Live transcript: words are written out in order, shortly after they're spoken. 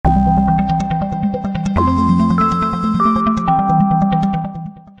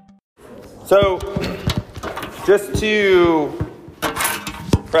So, just to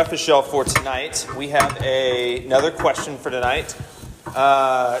preface y'all for tonight, we have another question for tonight.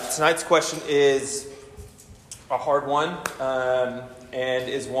 Tonight's question is a hard one, and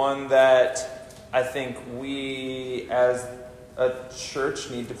is one that I think we as a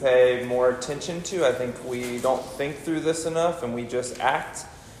church need to pay more attention to. I think we don't think through this enough, and we just act.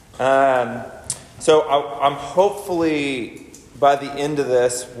 So I'm hopefully by the end of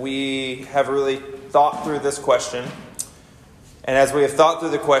this, we have really thought through this question. And as we have thought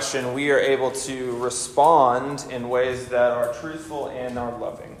through the question, we are able to respond in ways that are truthful and are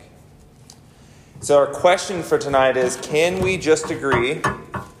loving. So our question for tonight is, can we just agree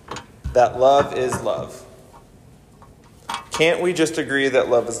that love is love? Can't we just agree that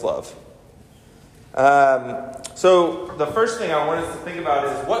love is love? So the first thing I want us to think about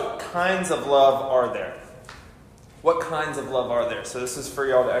is, what kinds of love are there? What kinds of love are there? So this is for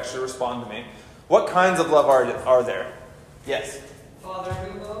y'all to actually respond to me. What kinds of love are there? Yes?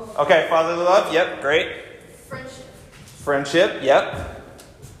 Fatherly love. Okay, fatherly love. Yep, great. Friendship, yep.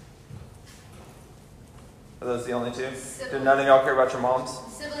 Are those the only two? Sibling. Do none of y'all care about your moms?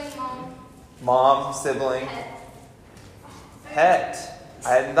 Sibling, mom. Mom, sibling, pet. I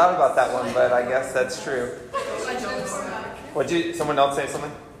hadn't thought about that one, but I guess that's true. Someone else say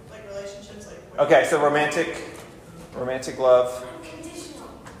something? Like relationships, like. Okay, so romantic love.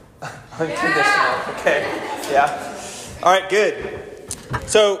 Unconditional. Okay. Yeah. All right, good.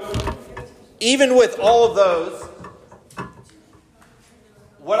 So, even with all of those,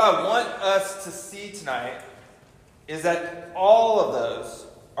 what I want us to see tonight is that all of those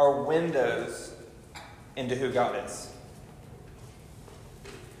are windows into who God is.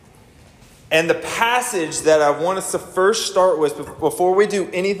 And the passage that I want us to first start with, before we do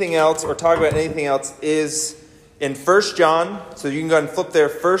anything else or talk about anything else, is in 1 John. So you can go ahead and flip there.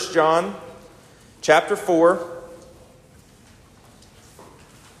 1 John chapter 4.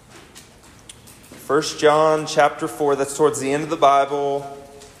 1 John chapter 4. That's towards the end of the Bible.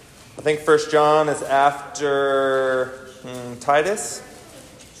 I think 1 John is after Titus.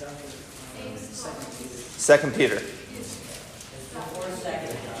 2 Peter.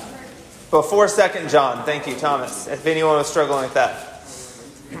 Before 2 John. Thank you, Thomas. If anyone was struggling with that.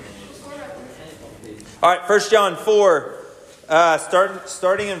 All right, 1 John 4,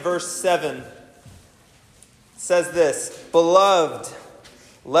 starting in verse 7, says this: Beloved,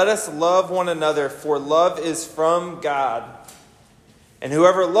 let us love one another, for love is from God. And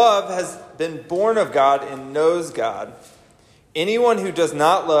whoever loves has been born of God and knows God. Anyone who does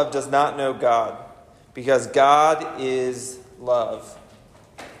not love does not know God, because God is love.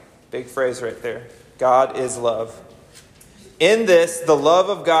 Big phrase right there. God is love. In this, the love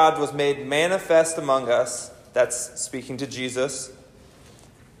of God was made manifest among us. That's speaking to Jesus.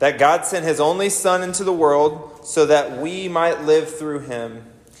 That God sent his only Son into the world so that we might live through him.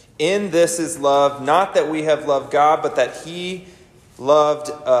 In this is love, not that we have loved God, but that he loved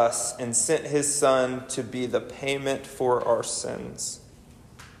us and sent his Son to be the payment for our sins.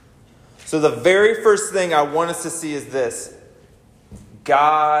 So the very first thing I want us to see is this: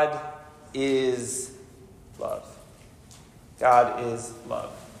 God is love. God is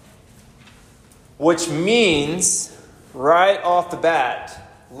love. Which means, right off the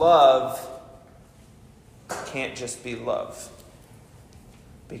bat, love can't just be love,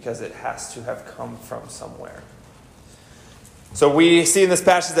 because it has to have come from somewhere. So we see in this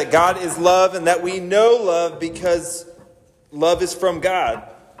passage that God is love, and that we know love because love is from God.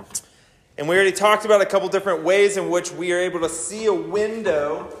 And we already talked about a couple different ways in which we are able to see a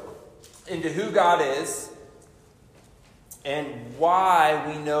window into who God is and why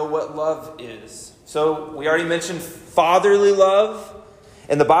we know what love is. So we already mentioned fatherly love,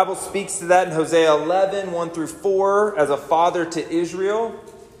 and the Bible speaks to that in Hosea 11, 1 through 4, as a father to Israel.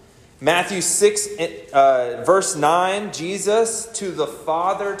 Matthew 6, verse 9, Jesus to the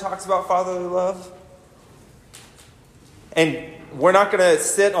Father talks about fatherly love. And we're not going to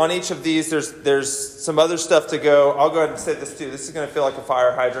sit on each of these. There's some other stuff to go. I'll go ahead and say this too. This is going to feel like a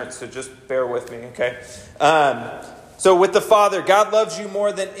fire hydrant, so just bear with me, okay? So with the Father, God loves you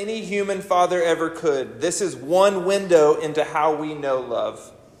more than any human father ever could. This is one window into how we know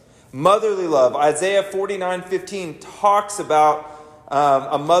love. Motherly love. Isaiah 49:15 talks about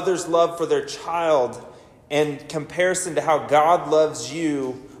a mother's love for their child in comparison to how God loves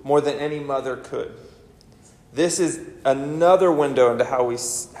you more than any mother could. This is another window into how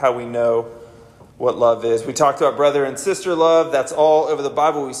we know what love is. We talked about brother and sister love. That's all over the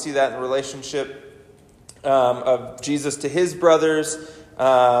Bible. We see that in the relationship of Jesus to his brothers,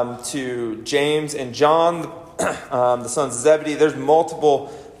 to James and John, the sons of Zebedee. There's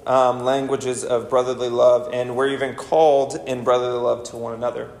multiple languages of brotherly love, and we're even called in brotherly love to one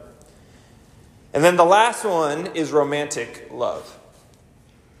another. And then the last one is romantic love.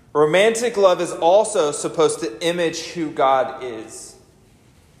 Romantic love is also supposed to image who God is.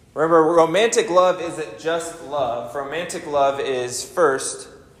 Remember, romantic love isn't just love. Romantic love is first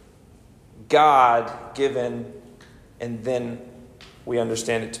God given, and then we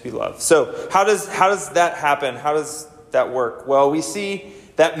understand it to be love. So how does that happen? How does that work? Well, we see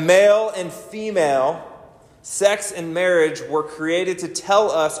that male and female, sex and marriage were created to tell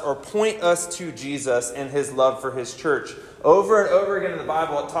us or point us to Jesus and his love for his church. Over and over again in the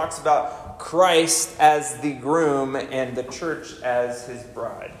Bible, it talks about Christ as the groom and the church as his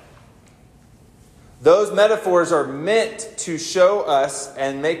bride. Those metaphors are meant to show us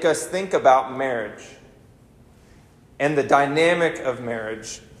and make us think about marriage and the dynamic of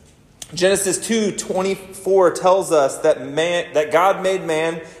marriage. Genesis 2:24 tells us that God made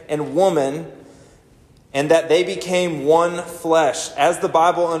man and woman and that they became one flesh. As the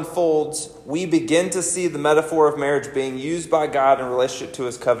Bible unfolds, we begin to see the metaphor of marriage being used by God in relationship to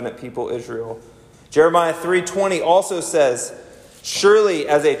his covenant people, Israel. Jeremiah 3:20 also says, "Surely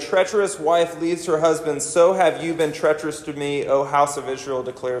as a treacherous wife leaves her husband, so have you been treacherous to me, O house of Israel,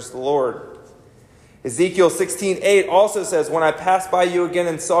 declares the Lord." Ezekiel 16:8 also says, "When I passed by you again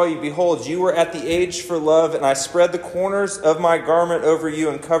and saw you, behold, you were at the age for love, and I spread the corners of my garment over you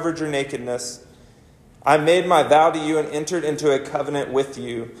and covered your nakedness. I made my vow to you and entered into a covenant with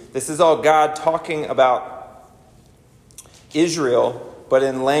you." This is all God talking about Israel, but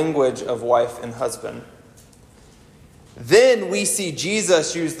in language of wife and husband. Then we see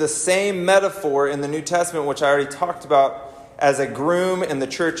Jesus use the same metaphor in the New Testament, which I already talked about, as a groom and the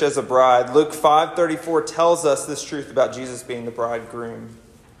church as a bride. Luke 5:34 tells us this truth about Jesus being the bridegroom.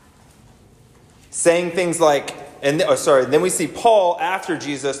 Saying things like, then we see Paul after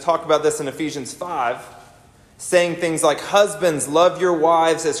Jesus talk about this in Ephesians 5, saying things like, "Husbands, love your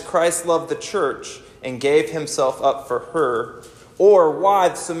wives as Christ loved the church and gave himself up for her." Or,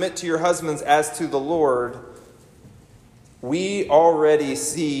 "Wives, submit to your husbands as to the Lord." We already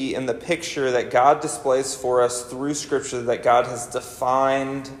see in the picture that God displays for us through Scripture that God has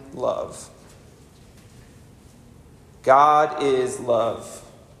defined love. God is love,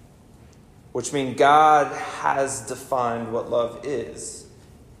 which means God has defined what love is.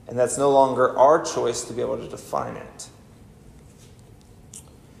 And that's no longer our choice to be able to define it.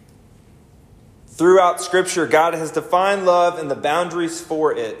 Throughout Scripture, God has defined love and the boundaries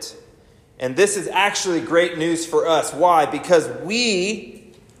for it. And this is actually great news for us. Why? Because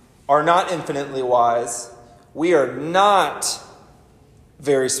we are not infinitely wise. We are not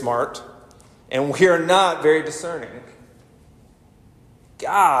very smart. And we are not very discerning.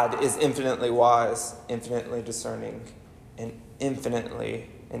 God is infinitely wise, infinitely discerning, and infinitely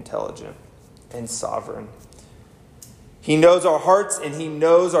intelligent and sovereign. He knows our hearts and he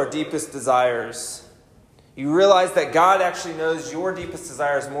knows our deepest desires. You realize that God actually knows your deepest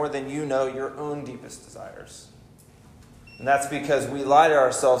desires more than you know your own deepest desires. And that's because we lie to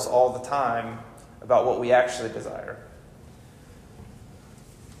ourselves all the time about what we actually desire.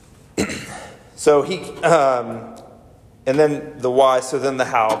 So and then the why, so then the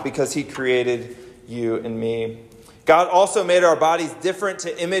how, because he created you and me. God also made our bodies different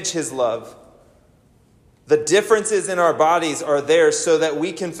to image his love. The differences in our bodies are there so that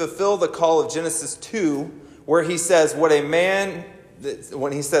we can fulfill the call of Genesis 2, where he says that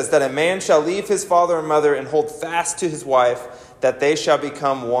a man shall leave his father and mother and hold fast to his wife, that they shall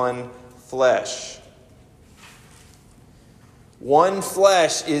become one flesh. One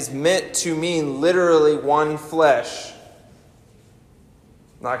flesh is meant to mean literally one flesh.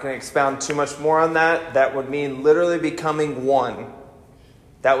 I'm not going to expound too much more on that. That would mean literally becoming one.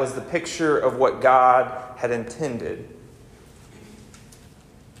 That was the picture of what God had intended.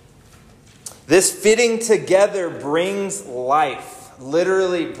 This fitting together brings life,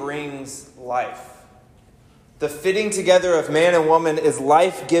 literally brings life. The fitting together of man and woman is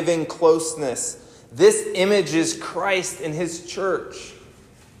life-giving closeness. This images Christ and his church.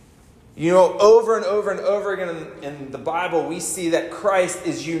 You know, over and over and over again in the Bible, we see that Christ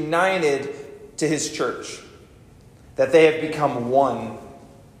is united to his church. That they have become one.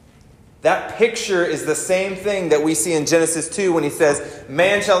 That picture is the same thing that we see in Genesis 2 when he says,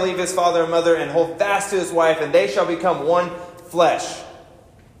 "Man shall leave his father and mother and hold fast to his wife, and they shall become one flesh."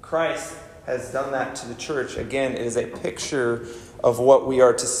 Christ has done that to the church. Again, it is a picture of what we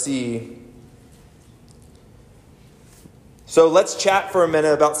are to see. So let's chat for a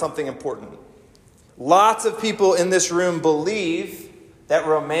minute about something important. Lots of people in this room believe that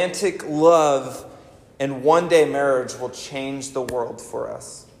romantic love and one-day marriage will change the world for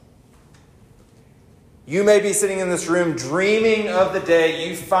us. You may be sitting in this room dreaming of the day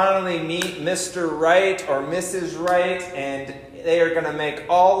you finally meet Mr. Right or Mrs. Right, and they are going to make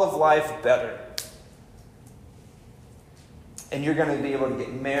all of life better. And you're going to be able to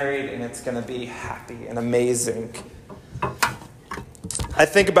get married, and it's going to be happy and amazing. I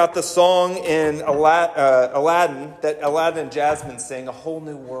think about the song in Aladdin that Aladdin and Jasmine sing, A Whole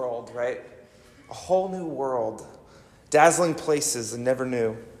New World, right? A whole new world. Dazzling places and never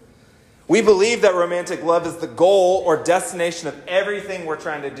new. We believe that romantic love is the goal or destination of everything we're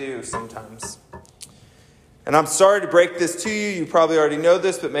trying to do sometimes. And I'm sorry to break this to you. You probably already know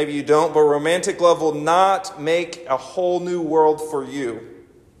this, but maybe you don't. But romantic love will not make a whole new world for you,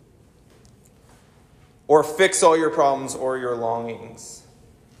 or fix all your problems or your longings.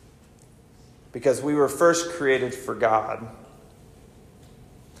 Because we were first created for God.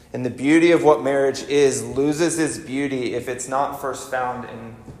 And the beauty of what marriage is loses its beauty if it's not first found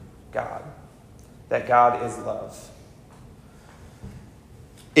in God. That God is love.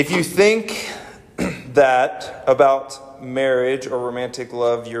 If you think that about marriage or romantic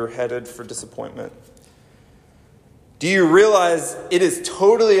love, you're headed for disappointment. Do you realize it is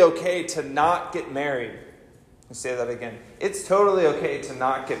totally okay to not get married? I'll say that again. It's totally okay to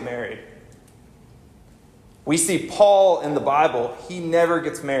not get married. We see Paul in the Bible. He never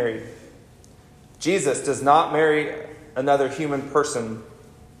gets married. Jesus does not marry another human person.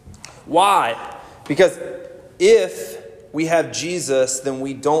 Why? Because if we have Jesus, then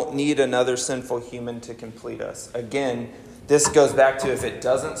we don't need another sinful human to complete us. Again, this goes back to if it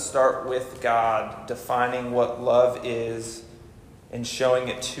doesn't start with God defining what love is and showing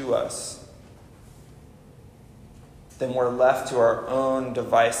it to us, then we're left to our own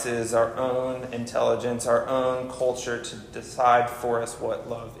devices, our own intelligence, our own culture to decide for us what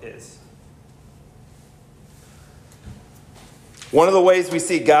love is. One of the ways we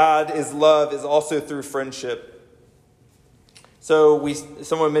see God is love is also through friendship. So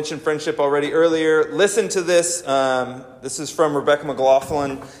someone mentioned friendship already earlier. Listen to this. This is from Rebecca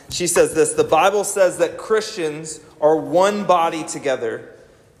McLaughlin. She says this: the Bible says that Christians are one body together,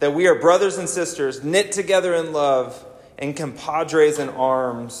 that we are brothers and sisters knit together in love and compadres in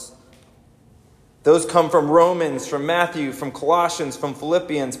arms. Those come from Romans, from Matthew, from Colossians, from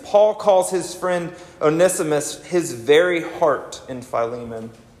Philippians. Paul calls his friend Onesimus his very heart in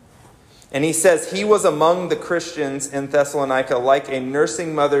Philemon. And he says he was among the Christians in Thessalonica like a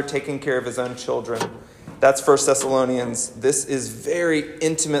nursing mother taking care of his own children. That's 1 Thessalonians. This is very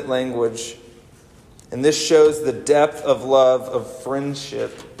intimate language. And this shows the depth of love of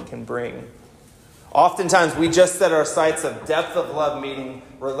friendship can bring. Oftentimes we just set our sights of depth of love, meaning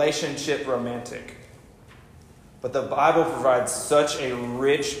relationship romantic. But the Bible provides such a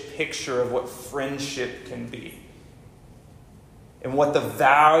rich picture of what friendship can be. And what the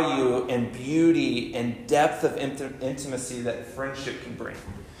value and beauty and depth of intimacy that friendship can bring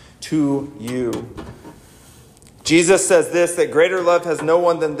to you. Jesus says this, that greater love has no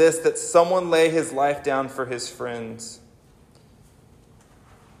one than this, that someone lay his life down for his friends.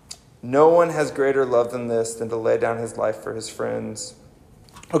 No one has greater love than this, than to lay down his life for his friends.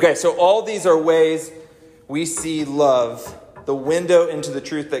 Okay, so all these are ways we see love. The window into the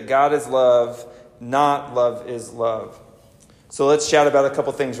truth that God is love, not love is love. So let's chat about a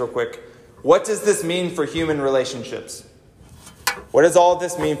couple things real quick. What does this mean for human relationships? What does all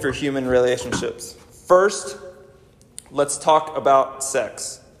this mean for human relationships? First, let's talk about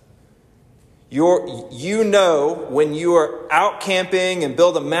sex. You know when you are out camping and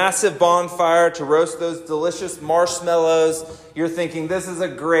build a massive bonfire to roast those delicious marshmallows, you're thinking this is a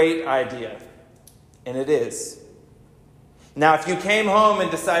great idea. And it is. Now, if you came home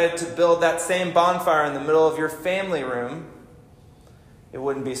and decided to build that same bonfire in the middle of your family room, it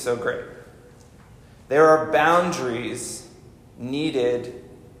wouldn't be so great. There are boundaries needed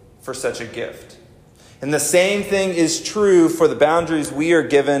for such a gift. And the same thing is true for the boundaries we are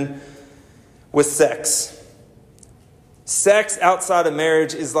given with sex. Sex outside of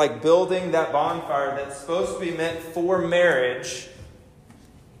marriage is like building that bonfire that's supposed to be meant for marriage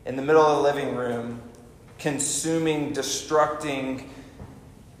in the middle of the living room, consuming, destructing,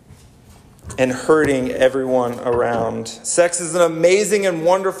 and hurting everyone around. Sex is an amazing and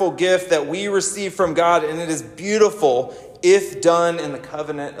wonderful gift that we receive from God, and it is beautiful if done in the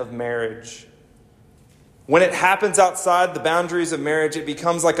covenant of marriage. When it happens outside the boundaries of marriage, it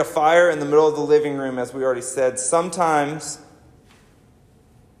becomes like a fire in the middle of the living room, as we already said. Sometimes,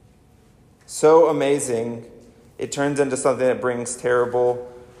 so amazing, it turns into something that brings terrible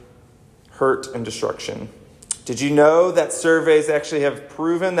hurt and destruction. Did you know that surveys actually have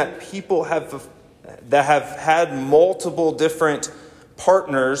proven that people that have had multiple different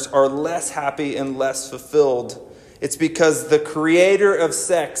partners are less happy and less fulfilled. It's because the creator of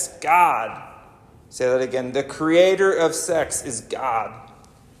sex, God, say that again, the creator of sex is God,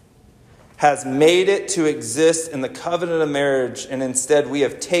 has made it to exist in the covenant of marriage, and instead we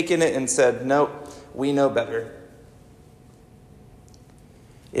have taken it and said, nope, we know better.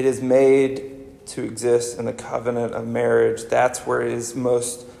 It is made to exist in the covenant of marriage. That's where it is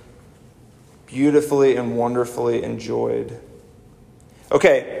most beautifully and wonderfully enjoyed.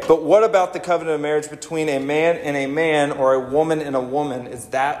 Okay, but what about the covenant of marriage between a man and a man or a woman and a woman? Is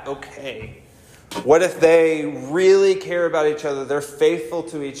that okay? What if they really care about each other, they're faithful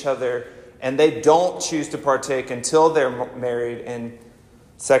to each other, and they don't choose to partake until they're married in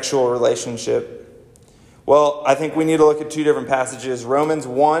sexual relationship? Well, I think we need to look at two different passages, Romans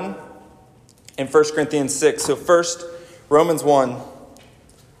 1 and 1 Corinthians 6. So first, Romans 1.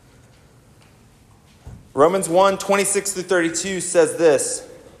 Romans 1, 26 through 32 says this: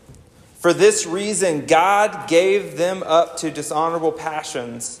 "For this reason God gave them up to dishonorable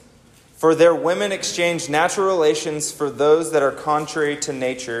passions, for their women exchanged natural relations for those that are contrary to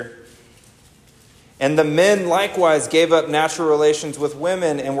nature. And the men likewise gave up natural relations with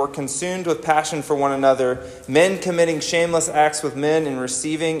women and were consumed with passion for one another, men committing shameless acts with men and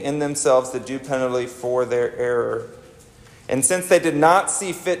receiving in themselves the due penalty for their error. And since they did not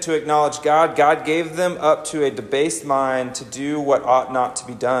see fit to acknowledge God, God gave them up to a debased mind to do what ought not to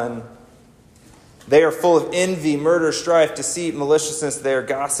be done. They are full of envy, murder, strife, deceit, maliciousness. They are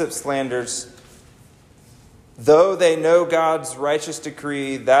gossips, slanders. Though they know God's righteous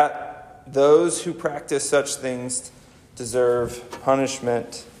decree that those who practice such things deserve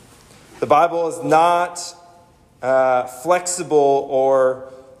punishment." The Bible is not flexible or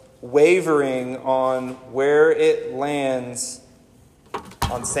wavering on where it lands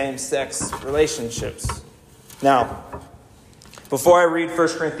on same-sex relationships. Now, before I read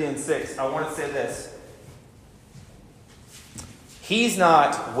 1 Corinthians 6, I want to say this. He's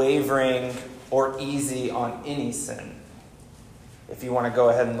not wavering or easy on any sin. If you want to go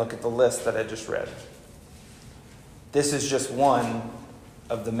ahead and look at the list that I just read. This is just one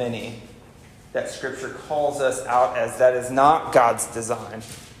of the many that Scripture calls us out as that is not God's design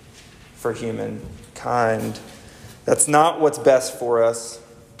for humankind. That's not what's best for us.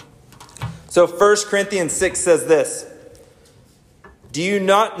 So 1 Corinthians 6 says this: "Do you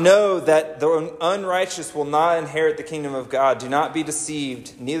not know that the unrighteous will not inherit the kingdom of God? Do not be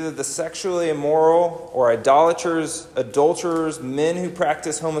deceived. Neither the sexually immoral or idolaters, adulterers, men who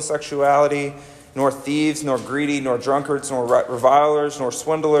practice homosexuality, nor thieves, nor greedy, nor drunkards, nor revilers, nor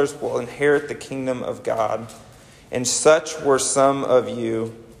swindlers will inherit the kingdom of God. And such were some of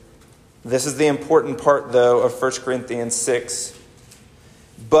you." This is the important part, though, of 1 Corinthians 6.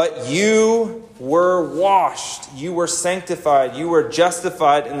 "But you were washed, you were sanctified, you were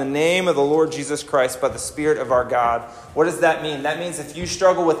justified in the name of the Lord Jesus Christ by the Spirit of our God." What does that mean? That means if you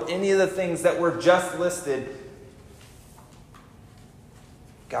struggle with any of the things that were just listed,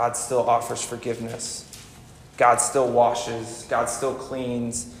 God still offers forgiveness. God still washes. God still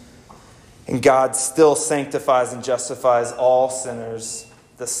cleans. And God still sanctifies and justifies all sinners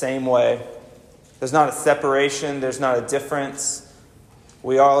the same way. There's not a separation. There's not a difference.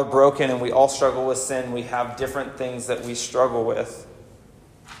 We all are broken and we all struggle with sin. We have different things that we struggle with.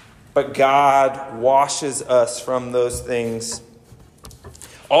 But God washes us from those things.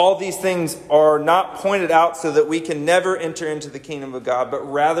 All these things are not pointed out so that we can never enter into the kingdom of God, but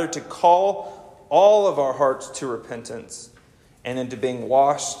rather to call all of our hearts to repentance and into being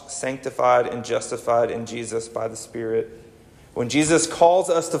washed, sanctified, and justified in Jesus by the Spirit. When Jesus calls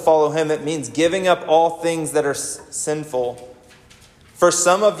us to follow him, it means giving up all things that are sinful. For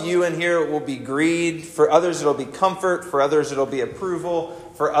some of you in here, it will be greed. For others, it'll be comfort. For others, it'll be approval.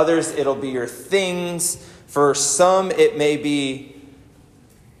 For others, it'll be your things. For some, it may be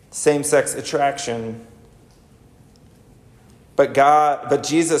same-sex attraction. But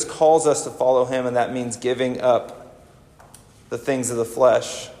Jesus calls us to follow him, and that means giving up the things of the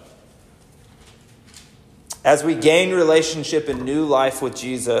flesh. As we gain relationship and new life with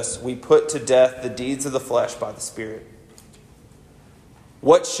Jesus, we put to death the deeds of the flesh by the Spirit.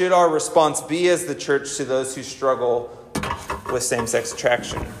 What should our response be as the church to those who struggle with same-sex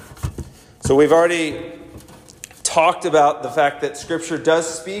attraction? So we've already talked about the fact that Scripture does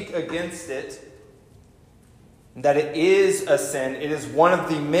speak against it, that it is a sin. It is one of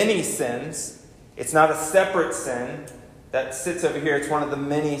the many sins. It's not a separate sin that sits over here. It's one of the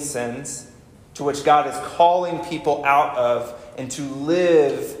many sins to which God is calling people out of and to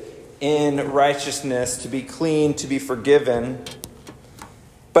live in righteousness, to be clean, to be forgiven.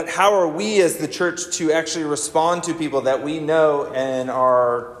 But how are we as the church to actually respond to people that we know in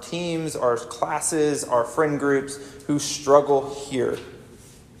our teams, our classes, our friend groups who struggle here?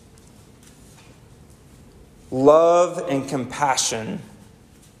 Love and compassion,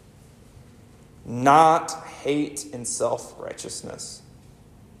 not hate and self-righteousness.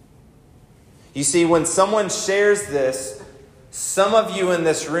 You see, when someone shares this, some of you in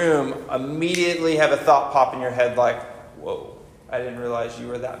this room immediately have a thought pop in your head like, whoa, I didn't realize you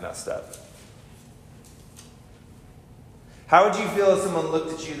were that messed up. How would you feel if someone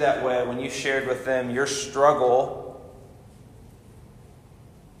looked at you that way when you shared with them your struggle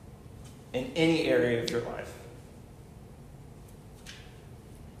in any area of your life?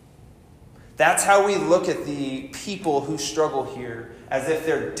 That's how we look at the people who struggle here, as if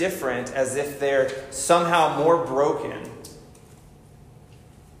they're different, as if they're somehow more broken.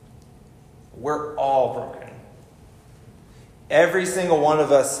 We're all broken. Every single one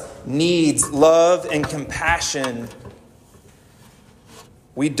of us needs love and compassion.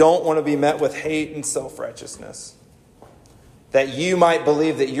 We don't want to be met with hate and self-righteousness. That you might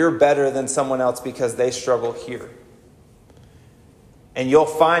believe that you're better than someone else because they struggle here. And you'll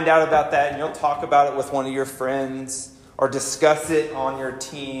find out about that and you'll talk about it with one of your friends or discuss it on your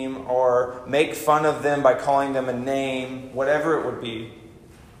team or make fun of them by calling them a name, whatever it would be.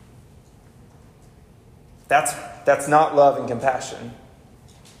 That's not love and compassion.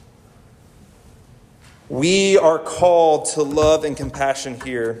 We are called to love and compassion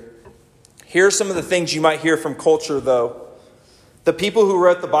here. Here are some of the things you might hear from culture, though. The people who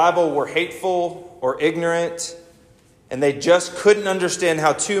wrote the Bible were hateful or ignorant, and they just couldn't understand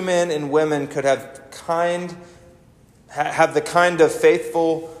how two men and women could have the kind of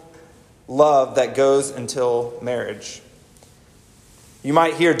faithful love that goes until marriage. You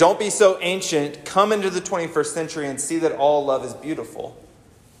might hear, don't be so ancient, come into the 21st century and see that all love is beautiful.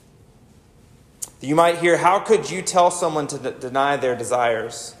 You might hear, how could you tell someone to deny their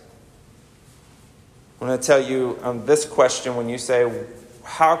desires? I'm going to tell you this question when you say,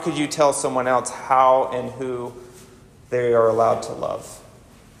 how could you tell someone else how and who they are allowed to love?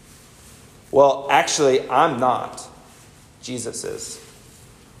 Well, actually, I'm not. Jesus is.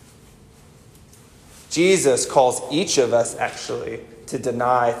 Jesus calls each of us, actually, to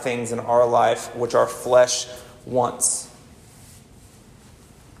deny things in our life which our flesh wants.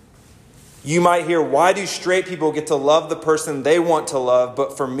 You might hear, why do straight people get to love the person they want to love,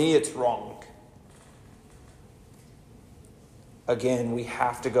 but for me it's wrong? Again, we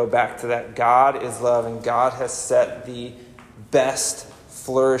have to go back to that. God is love, and God has set the best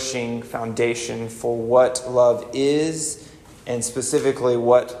flourishing foundation for what love is, and specifically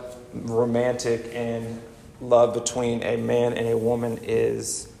what romantic and love between a man and a woman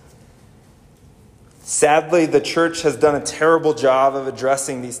is. Sadly, the church has done a terrible job of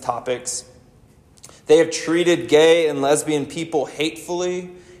addressing these topics. They have treated gay and lesbian people hatefully,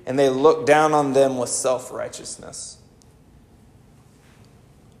 and they look down on them with self-righteousness.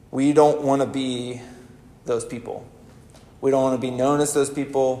 We don't want to be those people. We don't want to be known as those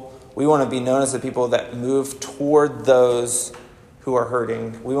people. We want to be known as the people that move toward those who are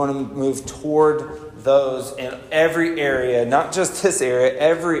hurting. We want to move toward those in every area, not just this area,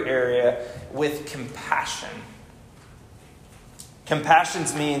 every area, with compassion. Compassion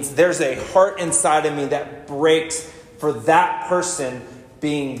means there's a heart inside of me that breaks for that person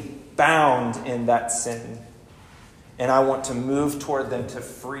being bound in that sin. And I want to move toward them to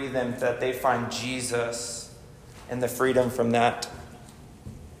free them, that they find Jesus and the freedom from that.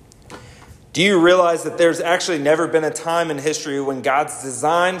 Do you realize that there's actually never been a time in history when God's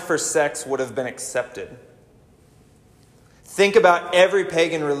design for sex would have been accepted? Think about every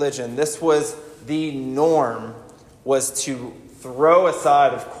pagan religion. This was the norm, was to throw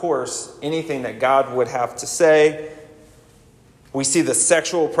aside, of course, anything that God would have to say. We see the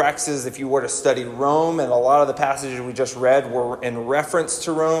sexual practices, if you were to study Rome, and a lot of the passages we just read were in reference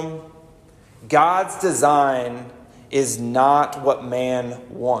to Rome. God's design is not what man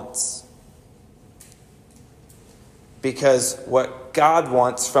wants. Because what God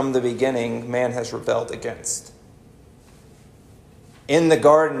wants from the beginning, man has rebelled against. In the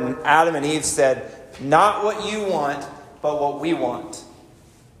garden, Adam and Eve said, not what you want, but what we want.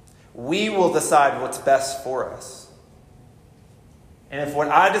 We will decide what's best for us. And if what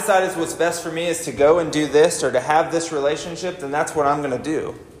I decide is what's best for me is to go and do this or to have this relationship, then that's what I'm going to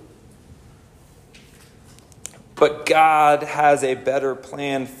do. But God has a better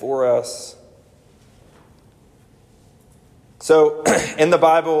plan for us. So in the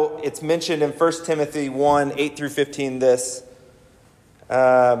Bible, it's mentioned in 1 Timothy 1, 8 through 15, this.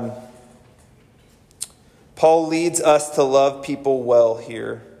 Paul Paul leads us to love people well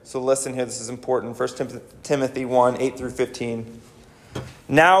here. So listen here, this is important. 1 Timothy 1, 8 through 15.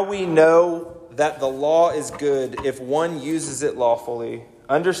 Now we know that the law is good if one uses it lawfully.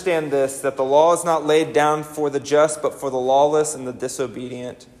 Understand this, that the law is not laid down for the just, but for the lawless and the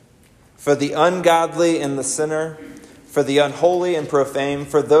disobedient, for the ungodly and the sinner, for the unholy and profane,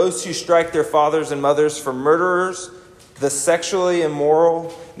 for those who strike their fathers and mothers, for murderers, the sexually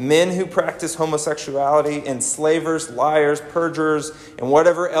immoral, men who practice homosexuality, enslavers, liars, perjurers, and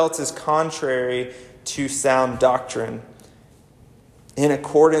whatever else is contrary to sound doctrine, in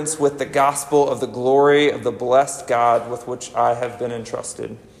accordance with the gospel of the glory of the blessed God with which I have been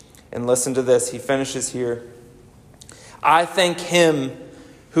entrusted. And listen to this. He finishes here. I thank him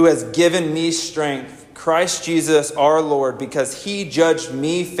who has given me strength, Christ Jesus our Lord, because he judged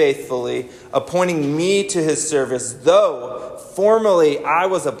me faithfully, appointing me to his service, though formerly I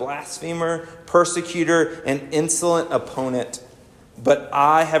was a blasphemer, persecutor, and insolent opponent. But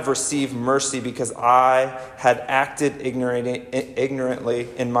I have received mercy because I had acted ignorantly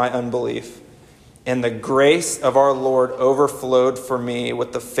in my unbelief. And the grace of our Lord overflowed for me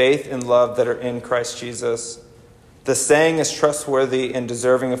with the faith and love that are in Christ Jesus. The saying is trustworthy and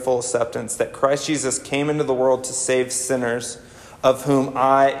deserving of full acceptance, that Christ Jesus came into the world to save sinners, of whom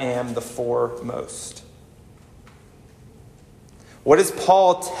I am the foremost. What is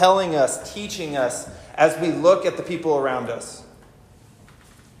Paul telling us, teaching us, as we look at the people around us?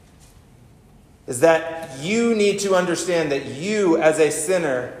 Is that you need to understand that you, as a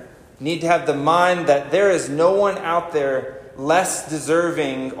sinner, need to have the mind that there is no one out there less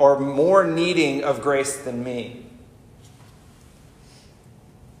deserving or more needing of grace than me.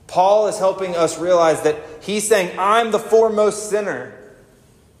 Paul is helping us realize that he's saying, I'm the foremost sinner.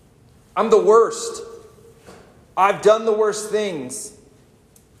 I'm the worst. I've done the worst things.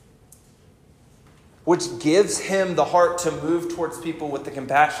 Which gives him the heart to move towards people with the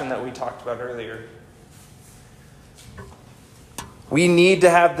compassion that we talked about earlier. We need to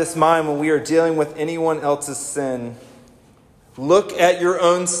have this mind when we are dealing with anyone else's sin. Look at your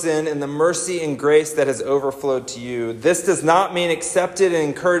own sin and the mercy and grace that has overflowed to you. This does not mean accept it and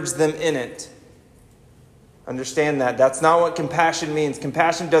encourage them in it. Understand that. That's not what compassion means.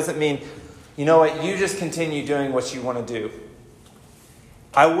 Compassion doesn't mean, you know what, you just continue doing what you want to do.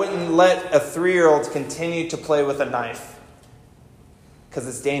 I wouldn't let a 3-year-old continue to play with a knife because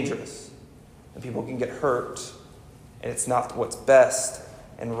it's dangerous and people can get hurt and it's not what's best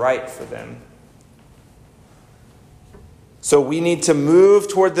and right for them. So we need to move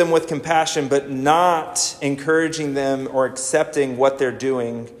toward them with compassion, but not encouraging them or accepting what they're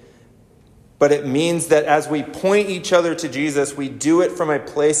doing. But it means that as we point each other to Jesus, we do it from a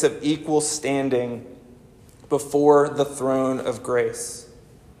place of equal standing before the throne of grace.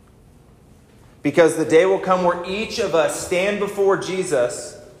 Because the day will come where each of us stand before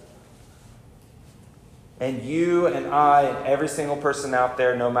Jesus, and you and I and every single person out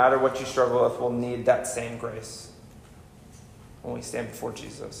there, no matter what you struggle with, will need that same grace when we stand before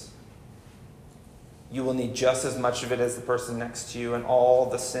Jesus. You will need just as much of it as the person next to you and all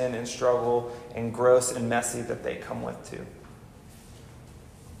the sin and struggle and gross and messy that they come with too.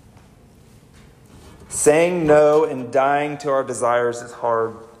 Saying no and dying to our desires is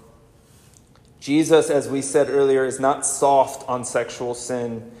hard. Jesus, as we said earlier, is not soft on sexual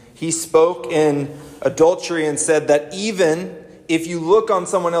sin. He spoke in adultery and said that even if you look on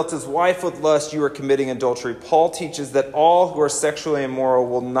someone else's wife with lust, you are committing adultery. Paul teaches that all who are sexually immoral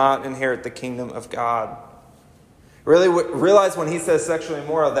will not inherit the kingdom of God. Really realize when he says sexually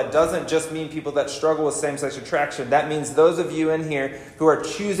immoral, that doesn't just mean people that struggle with same-sex attraction. That means those of you in here who are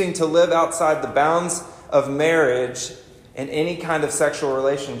choosing to live outside the bounds of marriage and any kind of sexual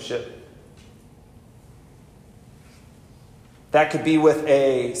relationship. That could be with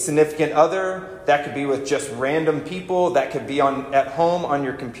a significant other. That could be with just random people. That could be at home on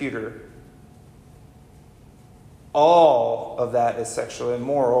your computer. All of that is sexually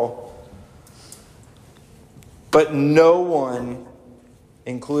immoral. But no one,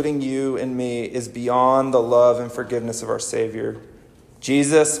 including you and me, is beyond the love and forgiveness of our Savior.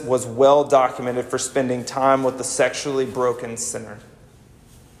 Jesus was well documented for spending time with the sexually broken sinner.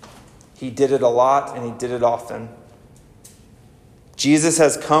 He did it a lot and he did it often. Jesus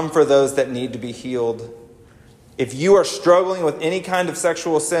has come for those that need to be healed. If you are struggling with any kind of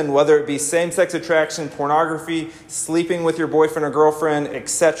sexual sin, whether it be same-sex attraction, pornography, sleeping with your boyfriend or girlfriend,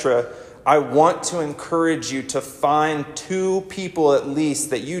 etc., I want to encourage you to find 2 people at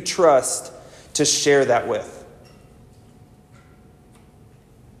least that you trust to share that with.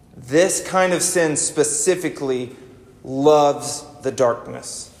 This kind of sin specifically loves the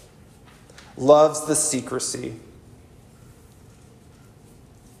darkness. loves the secrecy.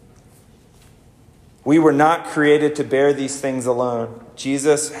 We were not created to bear these things alone.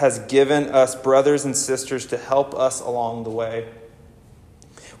 Jesus has given us brothers and sisters to help us along the way.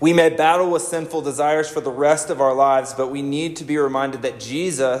 We may battle with sinful desires for the rest of our lives, but we need to be reminded that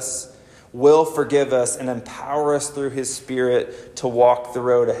Jesus will forgive us and empower us through his Spirit to walk the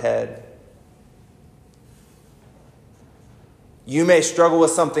road ahead. You may struggle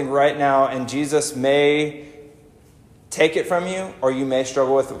with something right now, and Jesus may take it from you, or you may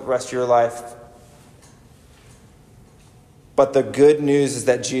struggle with it the rest of your life. But the good news is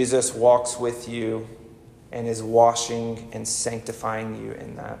that Jesus walks with you and is washing and sanctifying you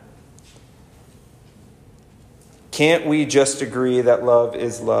in that. Can't we just agree that love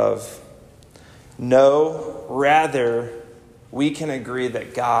is love? No, rather, we can agree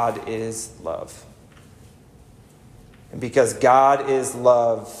that God is love. And because God is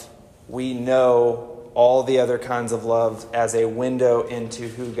love, we know all the other kinds of love as a window into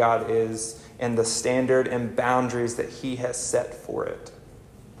who God is and the standard and boundaries that he has set for it.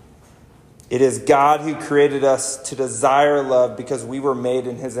 It is God who created us to desire love because we were made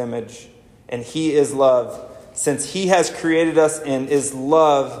in his image, and he is love. Since he has created us and is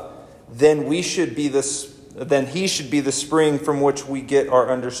love, then he should be the spring from which we get our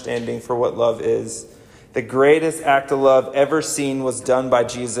understanding for what love is. The greatest act of love ever seen was done by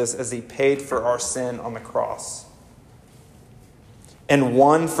Jesus as he paid for our sin on the cross and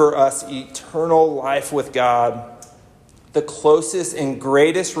won for us eternal life with God, the closest and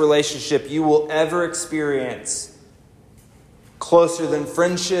greatest relationship you will ever experience. Closer than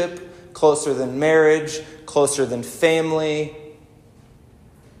friendship, closer than marriage, closer than family,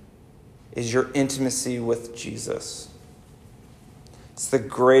 is your intimacy with Jesus. It's the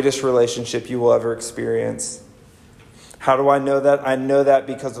greatest relationship you will ever experience. How do I know that? I know that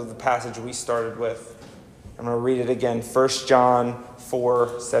because of the passage we started with. I'm going to read it again. 1 John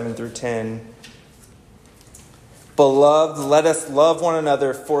 4, 7 through 10. Beloved, let us love one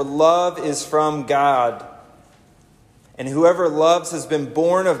another, for love is from God. And whoever loves has been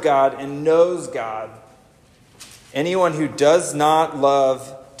born of God and knows God. Anyone who does not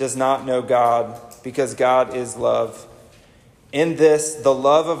love does not know God, because God is love. In this, the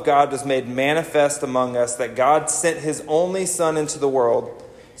love of God was made manifest among us, that God sent his only Son into the world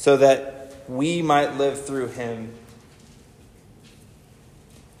so that we might live through him.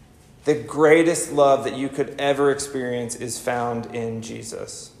 The greatest love that you could ever experience is found in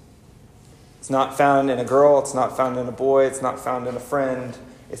Jesus. It's not found in a girl. It's not found in a boy. It's not found in a friend.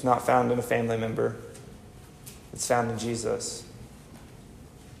 It's not found in a family member. It's found in Jesus.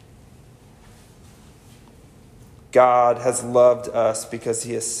 God has loved us because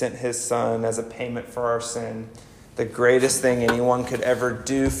he has sent his Son as a payment for our sin. The greatest thing anyone could ever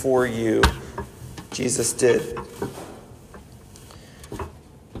do for you, Jesus did.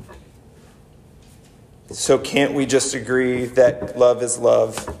 So can't we just agree that love is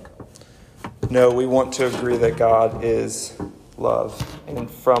love? No, we want to agree that God is love. And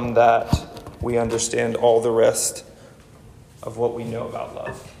from that, we understand all the rest of what we know about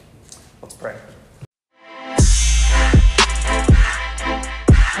love. Let's pray.